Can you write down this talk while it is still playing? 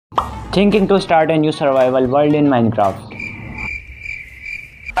Thinking to start a new survival world in Minecraft?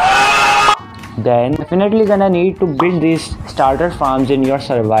 Then definitely gonna need to build these starter farms in your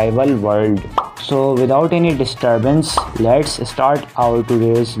survival world. So without any disturbance, let's start our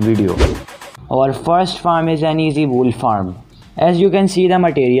today's video. Our first farm is an easy wool farm. As you can see, the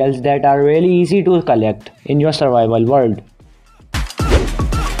materials that are really easy to collect in your survival world.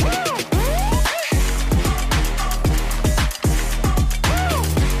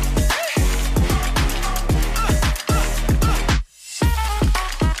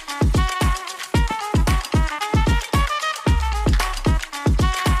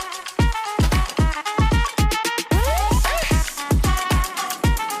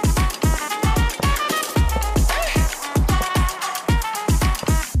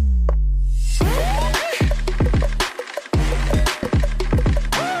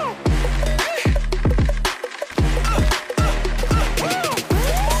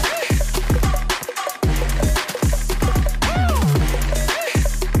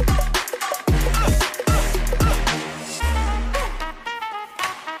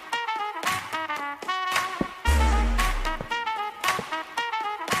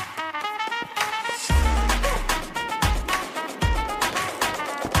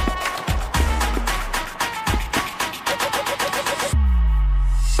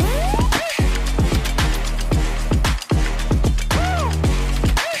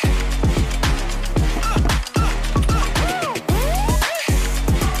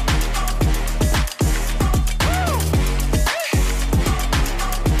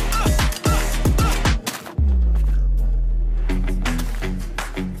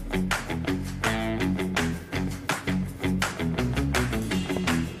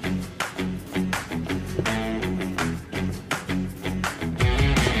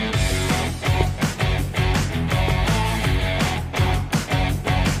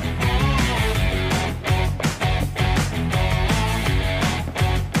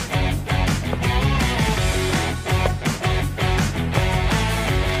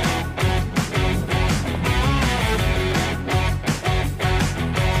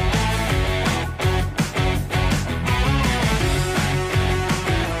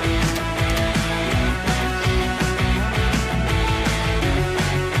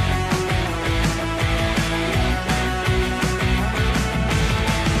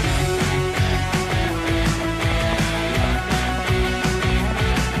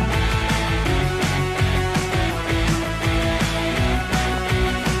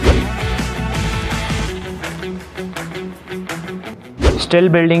 Still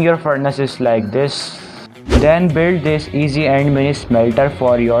building your furnaces like this. Then build this easy and mini smelter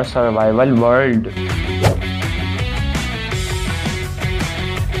for your survival world.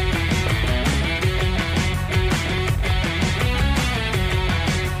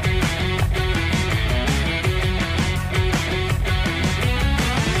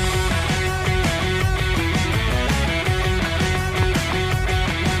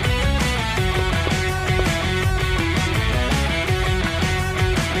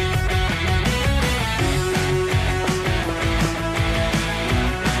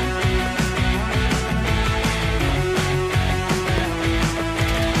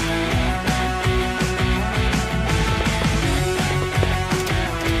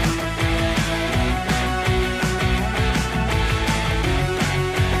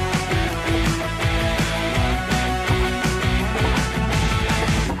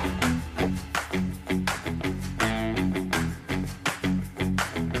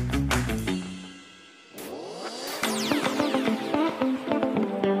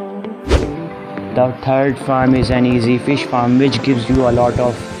 The third farm is an easy fish farm which gives you a lot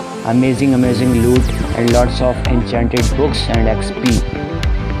of amazing loot and lots of enchanted books and XP.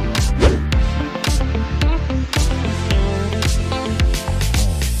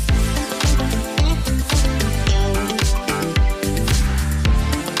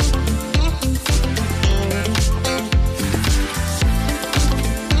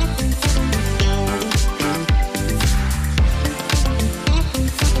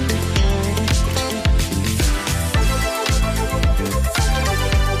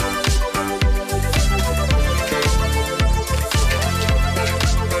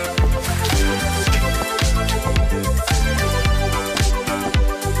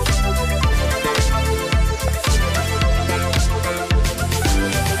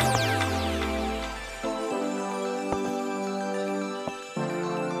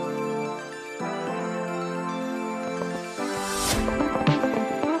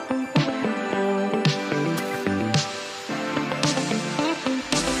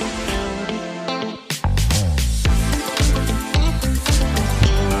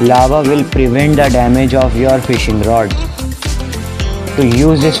 Lava will prevent the damage of your fishing rod. To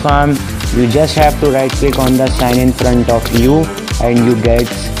use this farm, you just have to right click on the sign in front of you and you get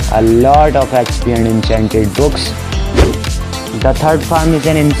a lot of XP and enchanted books. The third farm is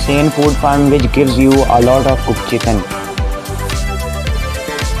an insane food farm which gives you a lot of cooked chicken.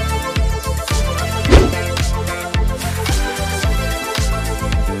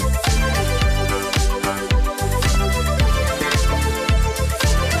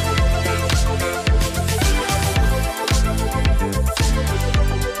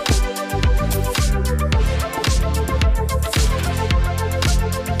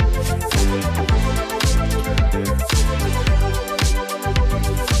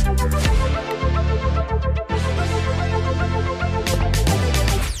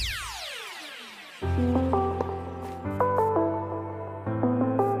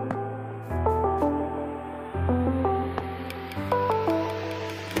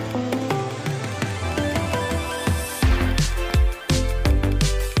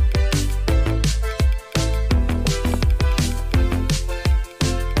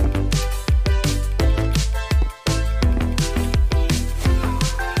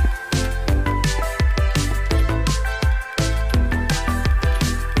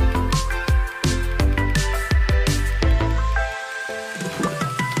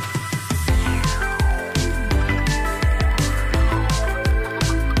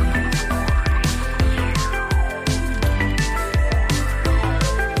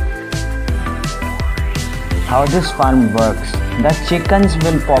 How this farm works: the chickens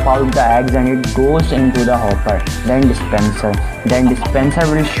will pop out the eggs and it goes into the hopper, then dispenser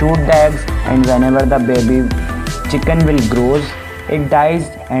will shoot the eggs, and whenever the baby chicken will grows, it dies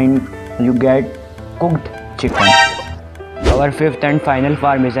and you get cooked chicken. Our fifth and final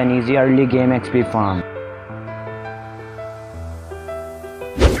farm is an easy early game XP farm.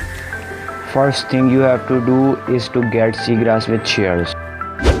 First thing you have to do is to get seagrass with shears.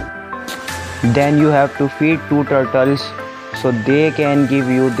 Then you have to feed 2 turtles so they can give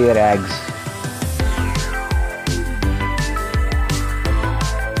you their eggs.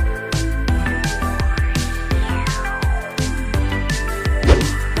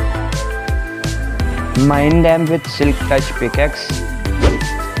 Mine them with silk touch pickaxe.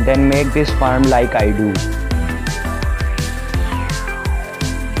 Then make this farm like I do.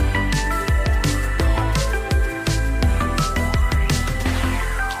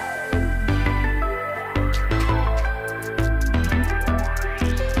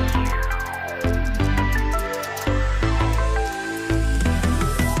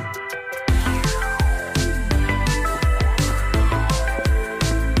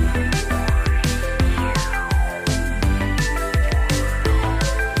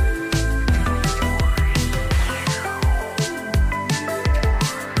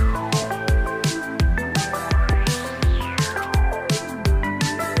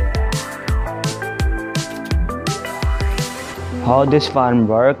 How this farm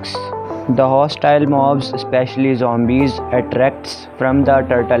works: the hostile mobs, especially zombies, attracts from the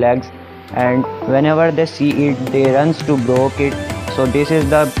turtle eggs, and whenever they see it, they runs to block it. So this is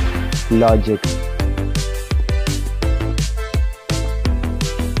the logic.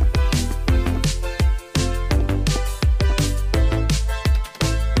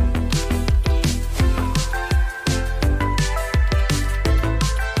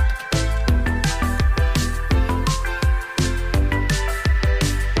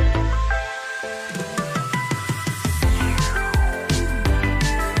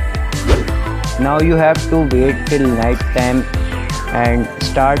 Now you have to wait till night time and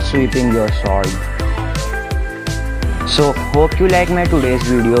start sweeping your sword. So hope you like my today's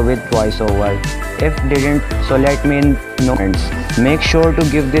video with voiceover. If didn't, so let me know. Make sure to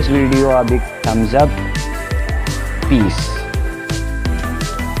give this video a big thumbs up. Peace.